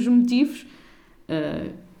mesmos motivos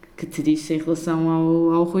que te disse em relação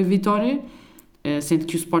ao Rui Vitória. Sendo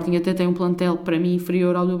que o Sporting até tem um plantel para mim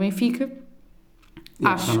inferior ao do Benfica.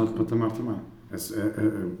 Está no outro patamar também.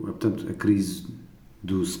 Portanto, a crise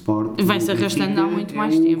do Sporting vem-se arrastando há muito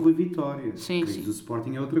mais tempo. Rui Vitória. Sim, a crise do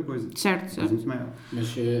Sporting é outra coisa. Certo. Muito maior.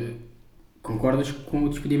 Mas concordas com o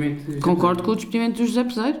despedimento? Concordo com o despedimento do José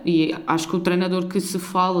Peseiro e acho que o treinador que se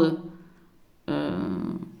fala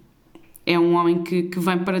é um homem que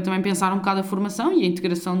vem para também pensar um bocado a formação e a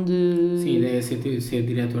integração de... Sim, a ideia é ser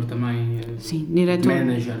diretor também, sim, diretor,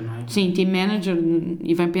 manager, não é? Sim, team manager,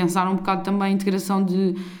 e vem pensar um bocado também a integração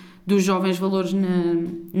dos jovens valores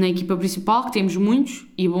na equipa principal, que temos muitos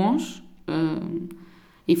e bons,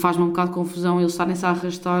 e faz-me um bocado de confusão eles estarem-se a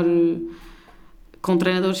arrastar com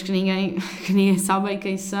treinadores que ninguém sabe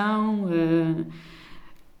quem são,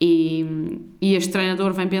 e este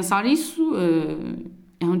treinador vem pensar isso.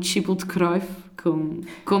 É um discípulo de Cruyff,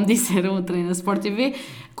 como disseram o treino na Sport TV.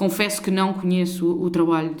 Confesso que não conheço o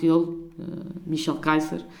trabalho dele, Michel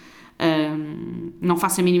Kaiser. Não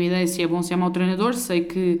faço a mínima ideia se é bom ou se é mau treinador. Sei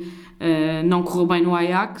que não correu bem no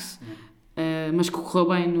Ajax, mas que correu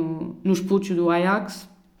bem nos putos do Ajax.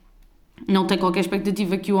 Não tenho qualquer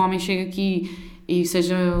expectativa que o homem chegue aqui e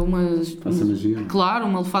seja claro,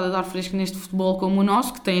 uma lefada de ar fresco neste futebol como o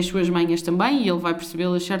nosso, que tem as suas manhas também, e ele vai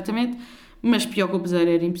percebê-las certamente. Mas pior que o Peseiro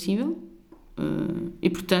era impossível. E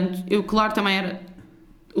portanto, eu claro também era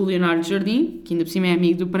o Leonardo Jardim, que ainda por cima é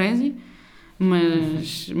amigo do Prési,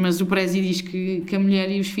 mas o Prési diz que a mulher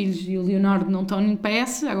e os filhos e o Leonardo não estão em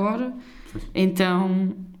PS agora. Então,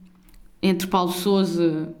 entre Paulo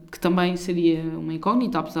Sousa, que também seria uma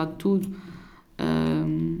incógnita apesar de tudo,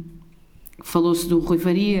 falou-se do Rui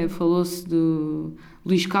Faria, falou-se do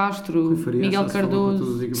Luís Castro, Miguel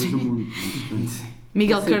Cardoso.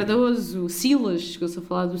 Miguel Cardoso, Silas, chegou-se a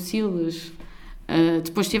falar do Silas.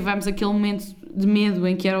 Depois tivemos aquele momento de medo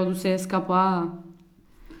em que era o do CSKA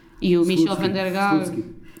e o Michel van der Gaag.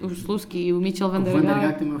 O Slutsky e o Mitchell O van der Van der Gaag.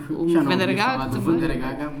 Gaag também foi. O Já não Van der ouvi Gaag falar do também. Van der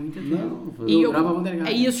Gaag há muito tempo. Não, E eu adorava o Van der Gaag.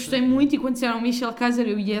 aí assustei muito e quando disseram Michel Kaiser,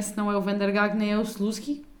 eu não é o Van der Gaag nem é o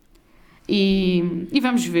Slutsky. E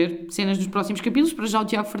vamos ver cenas dos próximos capítulos. Para já o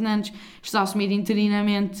Tiago Fernandes está a assumir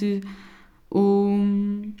interinamente o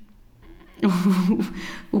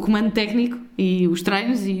comando técnico e os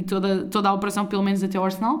treinos e toda a operação, pelo menos até ao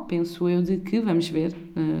Arsenal. Penso eu de que vamos ver.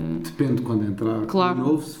 Depende de quando entrar Claro. de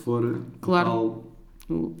novo, se for Claro.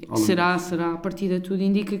 Será, a partida tudo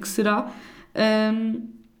indica que será.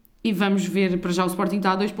 E vamos ver, para já o Sporting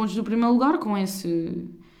está a 2 pontos do primeiro lugar, com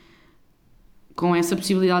essa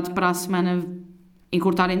possibilidade de para a semana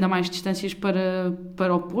encurtar ainda mais distâncias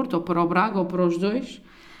para o Porto, ou para o Braga, ou para os dois.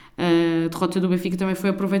 A derrota do Benfica também foi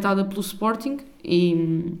aproveitada pelo Sporting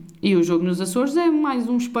e o jogo nos Açores é mais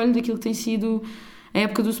um espelho daquilo que tem sido a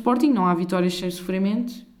época do Sporting. Não há vitórias sem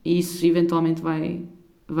sofrimento e isso eventualmente vai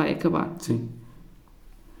acabar. Sim.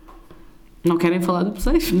 Não querem falar do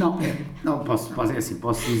Peseiro? Não,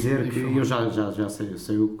 posso dizer que eu já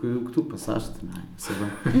sei o que tu passaste, não é? Sei bem.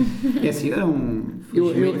 É assim, era um.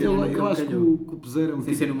 Eu acho que o Peseiro é um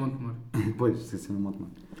Sem tipo. ser no Monte Moro. Pois, sem ser no Monte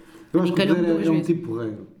Moro. Eu acho que o Peseiro é um tipo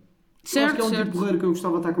porreiro. Eu acho que é um tipo porreiro que eu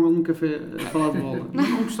gostava de estar com ele num café a falar de bola.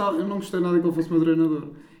 Eu não gostei nada que ele fosse meu treinador.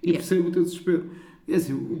 E percebo o teu desespero. É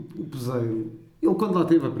assim, o Peseiro, ele quando lá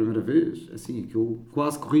teve a primeira vez, assim, aquilo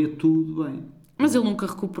quase corria tudo bem. Mas ele nunca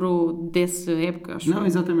recuperou dessa época, acho. Não,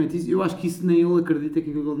 exatamente. Isso, eu acho que isso nem ele acredita que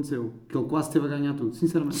aquilo aconteceu. Que ele quase teve a ganhar tudo,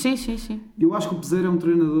 sinceramente. Sim. Eu acho que o Peseiro é um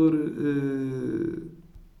treinador...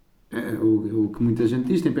 o que muita gente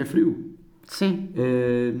diz, tem pé frio. Sim.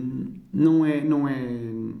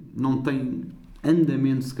 Não tem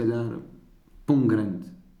andamento, se calhar, tão grande.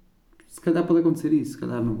 Se calhar pode acontecer isso, se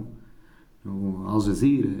calhar no Al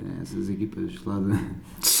Jazeera, essas equipas lá de...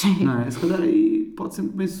 Sim. Não é? Se calhar aí pode ser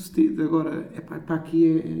muito bem sucedido. Agora, para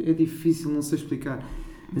aqui é difícil, não sei explicar.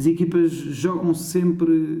 As equipas jogam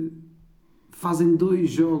sempre, fazem 2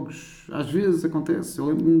 jogos, às vezes acontece. Eu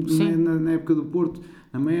lembro na época do Porto,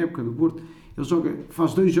 na meia época do Porto, ele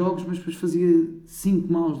faz 2 jogos, mas depois fazia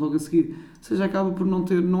 5 maus logo a seguir. Ou seja, acaba por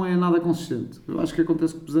não é nada consistente. Eu acho que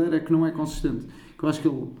acontece com o Peseiro é que não é consistente. Eu acho que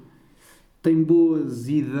ele tem boas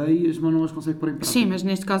ideias, mas não as consegue pôr em prática. Sim, mas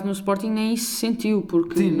neste caso no Sporting nem isso se sentiu,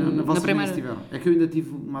 porque sim, vocês na primeira... nem isso tiveram. É que eu ainda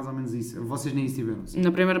tive mais ou menos isso. Vocês nem isso tiveram. Sim.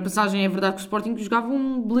 Na primeira passagem é verdade que o Sporting jogava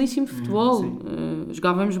um belíssimo futebol,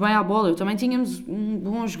 jogávamos bem à bola, também tínhamos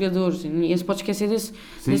bons jogadores, ninguém se pode esquecer desse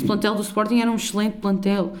plantel do Sporting, era um excelente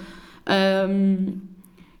plantel.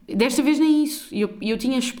 Desta vez nem isso, e eu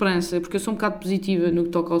tinha esperança, porque eu sou um bocado positiva no que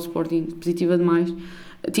toca ao Sporting, positiva demais.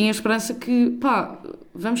 Tinha esperança que,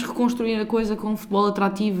 vamos reconstruir a coisa com um futebol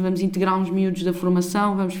atrativo, vamos integrar uns miúdos da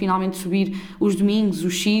formação, vamos finalmente subir os Domingos,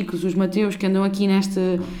 os Chicos, os Mateus, que andam aqui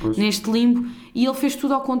neste limbo, e ele fez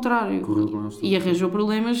tudo ao contrário. E arranjou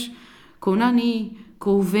problemas com o Nani,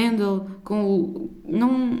 com o Wendel,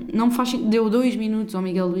 não faz sentido, deu 2 minutos ao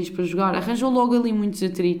Miguel Luís para jogar, arranjou logo ali muitos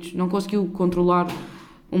atritos, não conseguiu controlar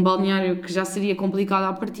um balneário que já seria complicado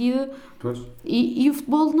à partida, e o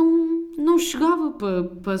futebol não chegava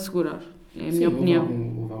para segurar, é a minha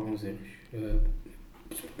opinião. Houve alguns erros.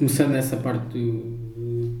 Começando nessa parte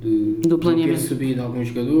do planeamento. Ter subido alguns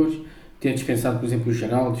jogadores, ter dispensado, por exemplo, os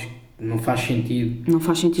Geraldos, não faz sentido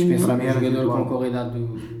dispensar um jogador com a qualidade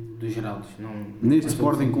do Geraldos. Neste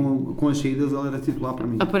Sporting, com as saídas, ele era titular para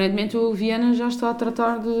mim. Aparentemente o Viana já está a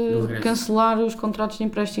tratar de cancelar os contratos de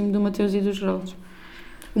empréstimo do Mateus e dos Geraldos.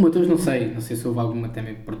 O Mateus não sei se houve alguma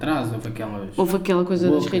também por trás, houve aquela coisa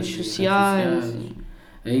das redes sociais.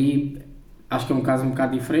 Aí acho que é um caso um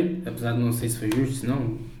bocado diferente, apesar de não sei se foi justo, se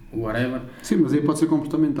não, whatever. Sim, mas aí pode ser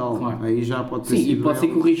comportamental, claro. Aí já pode ter sido. Sim, e pode ser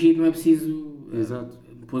corrigido, não é preciso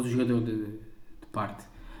pôr o jogador de parte.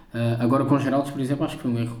 Agora com os Geraldos, por exemplo, acho que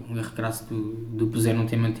foi um erro crasso do Peseiro não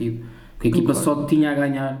ter mantido, porque a equipa só tinha a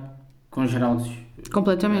ganhar com os Geraldos.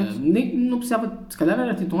 Completamente. Não precisava, se calhar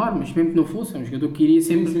era titular, mas mesmo que não fosse, é um jogador que iria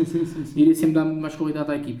sempre dar mais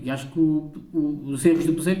qualidade à equipe. E acho que os erros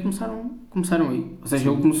do Peseiro começaram aí. Ou seja,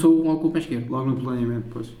 ele começou logo com o pé esquerdo. Logo no planeamento,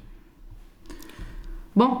 depois.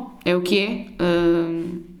 Bom, é o que é.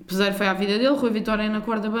 Peseiro foi à vida dele, Rui Vitória na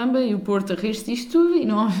corda bamba e o Porto a rir-se disto tudo e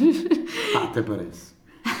não... até parece.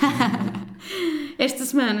 Esta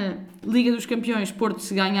semana, Liga dos Campeões, Porto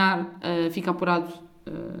se ganhar, fica apurado...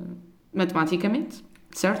 matematicamente,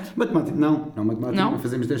 certo? Não, matematicamente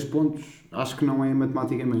fazemos 10 pontos, acho que não é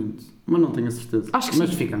matematicamente, mas não tenho a certeza. Acho que mas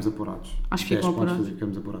sim. Ficamos apurados. Acho que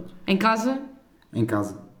ficamos apurados. Em casa? Em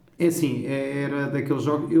casa. É assim, era daqueles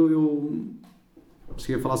jogos, eu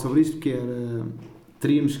cheguei a falar sobre isto, que era,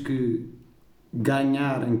 teríamos que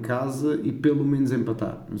ganhar em casa e pelo menos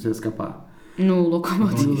empatar, não sei se capaz. No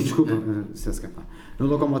Lokomotiv. Desculpa, CSKA. No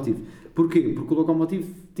Lokomotiv. Porquê? Porque o Lokomotiv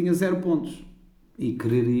tinha 0 pontos e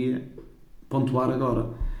quereria pontuar agora.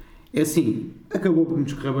 É assim, acabou por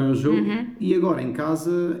nos correr bem o jogo e agora em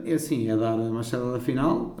casa é assim, é dar a machada da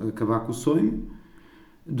final, acabar com o sonho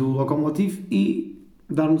do Lokomotiv e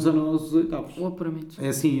dar-nos a nós os oitavos. O apuramento. É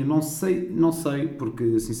assim, eu não sei,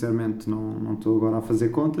 porque sinceramente não estou agora a fazer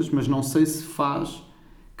contas, mas não sei se faz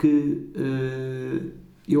que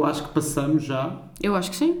eu acho que passamos já. Eu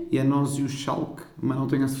acho que sim. E é nós e o Schalke, mas não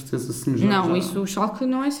tenho a certeza se nos dá Não, já. isso o Schalke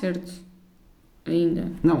não é certo.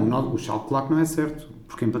 Ainda. Não, o Schalke claro que não é certo,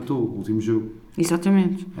 porque empatou o último jogo.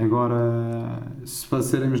 Exatamente. Agora, se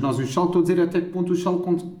passaremos nós e o Schalke, estou a dizer até que ponto o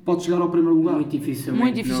Schalke pode chegar ao primeiro lugar. Muito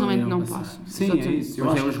dificilmente não passar. passa. Sim, Exatamente. é isso. Eu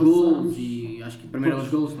Depois acho é os que gols passamos. e acho que primeiro é os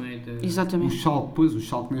gols, não é? O Exatamente.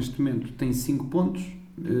 Schalke neste momento tem 5 pontos,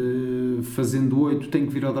 fazendo 8 tem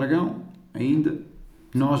que vir ao Dragão, ainda.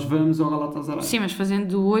 Nós vamos ao Galatasaray. Sim, mas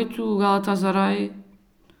fazendo 8, o Galatasaray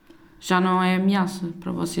já não é ameaça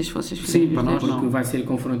para vocês, se vocês fizerem Sim, para os nós 10. Porque não. vai ser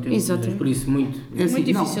confronto entre Exato. eles, por isso muito. É assim,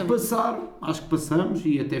 Muito não, difícil. passar, acho que passamos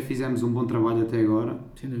e até fizemos um bom trabalho até agora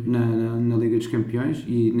Sem dúvida. na Liga dos Campeões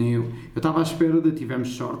e nem eu estava à espera de, tivemos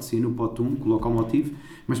sorte sim no pote 1 com o Lokomotiv,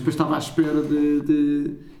 mas depois estava à espera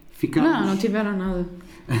de ficarmos... Não tiveram nada.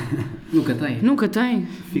 Nunca tem. Nunca tem.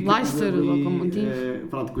 Ficamos Leicester, ali, Lokomotiv.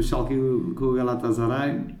 pronto, com o Schalke e com o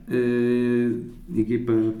Galatasaray,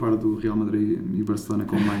 equipa par do Real Madrid e Barcelona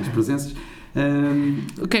com mais presenças.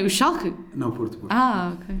 Ok, o Schalke? Não, Porto.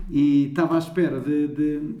 Ah, ok. E estava à espera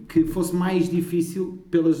de que fosse mais difícil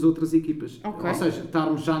pelas outras equipas. Ok. Ou seja,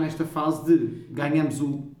 estarmos já nesta fase de ganhamos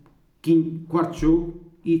o quarto jogo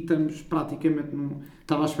e estamos praticamente no...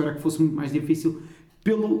 Estava à espera que fosse muito mais difícil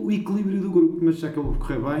pelo equilíbrio do grupo, mas já acabou por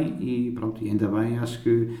correr bem e pronto, e ainda bem, acho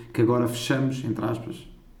que agora fechamos, entre aspas,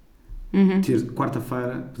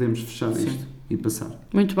 quarta-feira podemos fechar isto e passar.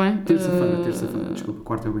 Muito bem. Terça-feira, desculpa,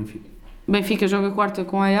 quarta é o Benfica. Benfica joga quarta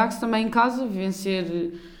com a Ajax também em casa,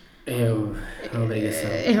 vencer... É a obrigação.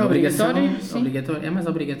 É obrigatório, sim. Obrigatório. É mais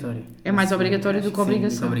obrigatório. É mais obrigatório do que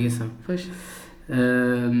obrigação. Obrigação. Pois.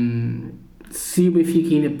 Se o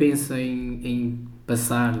Benfica ainda pensa em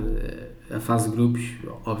passar a fase de grupos,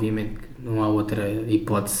 obviamente que não há outra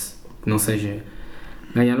hipótese que não seja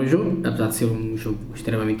ganhar o jogo, apesar de ser um jogo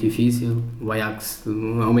extremamente difícil. O Ajax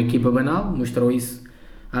não é uma equipa banal, mostrou isso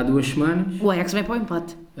há 2 semanas. O Ajax vai para o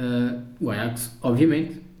empate. O Ajax,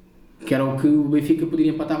 obviamente, que era o que o Benfica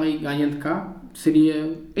poderia empatar bem ganhando cá,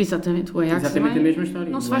 seria Exatamente, o Ajax exatamente a mesma história.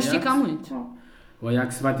 não se O vai Ajax- esticar muito. O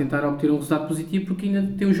Ajax vai tentar obter um resultado positivo porque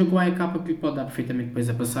ainda tem um jogo com a AEK que lhe pode dar perfeitamente depois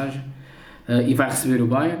a passagem e vai receber o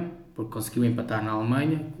Bayern, porque conseguiu empatar na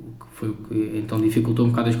Alemanha, o que foi o que então dificultou um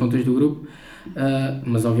bocado as contas do grupo,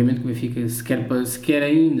 mas obviamente que o Benfica, se quer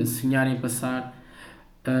ainda sonhar em passar,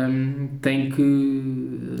 tem que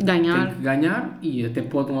ganhar e até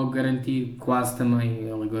pode logo garantir quase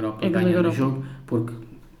também a Liga Europa ganhar o jogo, porque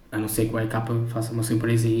a não ser que o AEK faça uma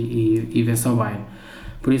surpresa e vença o Bayern.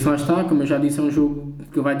 Por isso lá está, como eu já disse, é um jogo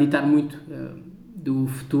que vai ditar muito do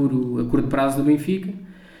futuro a curto prazo do Benfica.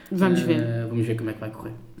 Vamos ver. Vamos ver como é que vai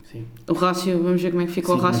correr. Sim. O Rácio, vamos ver como é que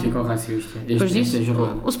ficou o Rácio. Fica o Rácio Depois disso,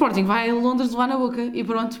 jornada. o Sporting vai a Londres levar na boca e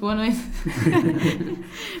pronto, boa noite.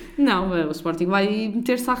 Não, o Sporting vai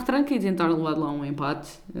meter-se à retranca e tentar levar de lá um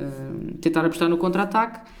empate, tentar apostar no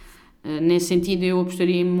contra-ataque. Nesse sentido, eu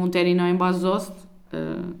apostaria em Montero e não em Bazost,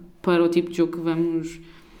 para o tipo de jogo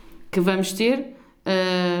que vamos ter.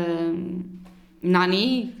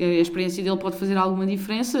 Nani, a experiência dele pode fazer alguma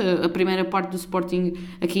diferença. A primeira parte do Sporting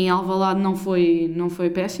aqui em Alvalade não foi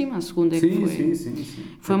péssima, a segunda é que foi. Sim.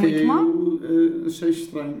 Foi até muito mal. Eu achei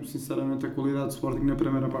estranho, sinceramente, a qualidade do Sporting na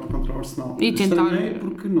primeira parte contra o Arsenal. E tentar- Estranhei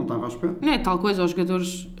porque não estava à espera. Não é tal coisa, os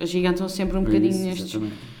jogadores agigantam sempre um bocadinho Isso, nestes,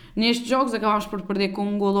 exatamente. Nestes jogos. Acabámos por perder com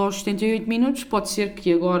um golo aos 78 minutos. Pode ser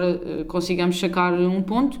que agora consigamos sacar um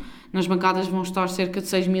ponto. Nas bancadas vão estar cerca de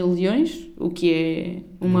 6 mil leões, o que é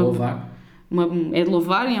é de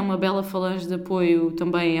louvar e é uma bela falange de apoio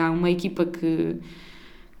também a uma equipa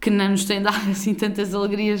que não nos tem dado assim tantas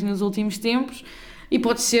alegrias nos últimos tempos, e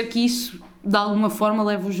pode ser que isso de alguma forma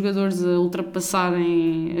leve os jogadores a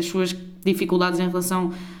ultrapassarem as suas dificuldades em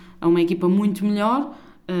relação a uma equipa muito melhor.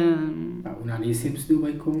 O Nani sempre se deu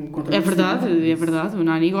bem contra o Verdade, Arsenal. é verdade. O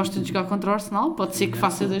Nani gosta de jogar contra o Arsenal, pode ser que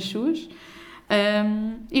faça das suas.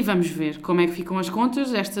 E vamos ver como é que ficam as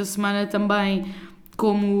contas. Esta semana também,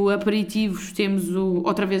 como aperitivos, temos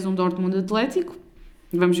outra vez um Dortmund Atlético.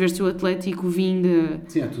 Vamos ver se o Atlético vinga.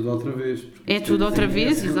 Sim, é tudo outra vez. É tudo outra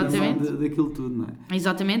vez, a segunda exatamente. mão daquilo tudo, não é?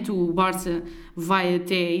 Exatamente, o Barça vai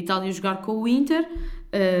até a Itália jogar com o Inter.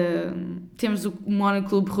 Temos o Mónaco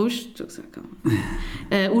Clube Rouge,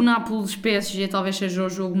 o Nápoles PSG talvez seja o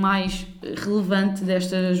jogo mais relevante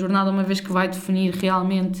desta jornada, uma vez que vai definir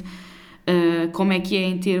realmente como é que é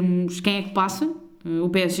em termos, quem é que passa. O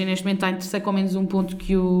PSG neste momento está em terceiro com menos um ponto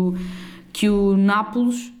que o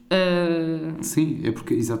Nápoles. Sim, é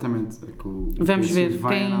porque, exatamente, é que Vamos PSG ver,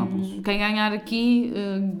 vai a Nápoles. quem ganhar aqui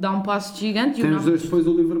dá um passo gigante. Tem os dois depois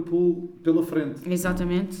o Liverpool pela frente.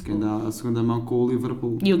 Exatamente. Quem dá a segunda mão com o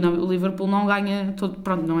Liverpool. E o Liverpool não ganha todo,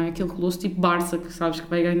 pronto, não é aquele colosso tipo Barça que sabes que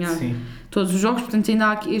vai ganhar todos os jogos, portanto ainda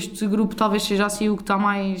há aqui, este grupo talvez seja assim o que está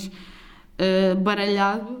mais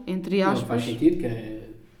baralhado, entre aspas. Faz sentido, que é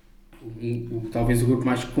talvez o grupo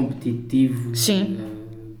mais competitivo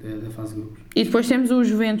da fase de grupos. E depois temos o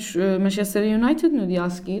Juventus Manchester United no dia a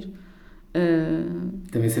seguir.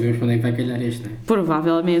 Também sabemos para onde é que vai calhar este, não é?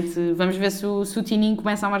 Provavelmente. Vamos ver se o Tininho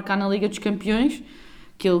começa a marcar na Liga dos Campeões,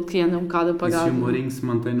 aquele que anda um bocado apagado. E se o Mourinho se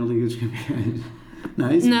mantém na Liga dos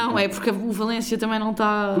Campeões? Não, é porque o Valência também não está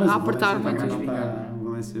a apertar muito.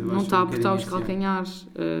 Não está a apertar os calcanhares.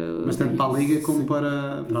 Mas tanto para a Liga como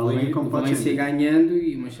para a Liga como para a Valência ganhando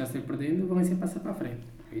e o Manchester perdendo, o Valência passa para a frente.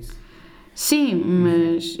 É isso. Sim,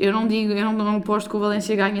 mas eu não aposto que o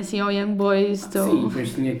Valência ganhe assim ao Young Boys. Sim,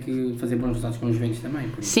 depois tinha que fazer bons resultados com os Juventus também.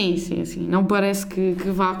 Sim. Não parece que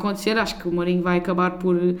vá acontecer. Acho que o Mourinho vai acabar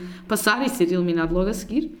por passar e ser eliminado logo a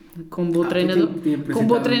seguir. Como bom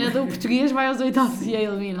treinador português, vai aos oitavos e é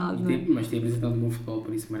eliminado. Mas tem apresentado um bom futebol,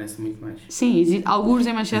 por isso merece muito mais. Sim, alguns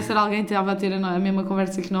em Manchester alguém estava a ter a mesma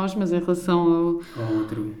conversa que nós, mas em relação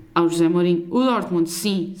ao José Mourinho. O Dortmund,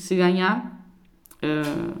 sim, se ganhar.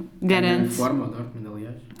 Garante forma, o Dortmund,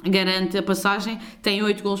 aliás. Garante a passagem, tem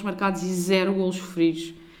 8 golos marcados e 0 golos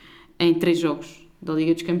sofridos em 3 jogos da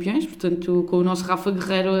Liga dos Campeões, portanto com o nosso Rafa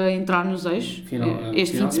Guerreiro a entrar nos eixos.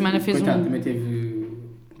 Este fim de semana fez também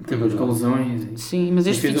teve as lesões. Sim, mas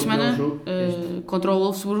este fim de semana contra o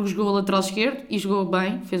Wolfsburgo jogou a lateral esquerdo e jogou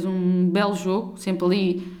bem, fez um belo jogo, sempre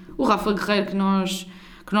ali o Rafa Guerreiro que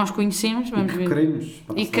nós conhecemos, vamos ver.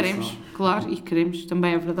 Queremos,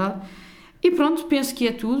 também é verdade. E pronto, penso que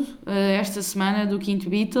é tudo esta semana do Quinto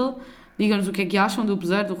Beatle. Digam-nos o que é que acham do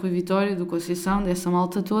Peseiro, do Rui Vitória, do Conceição, dessa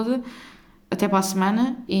malta toda. Até para a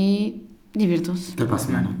semana e divirtam-se. Até para a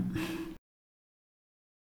semana.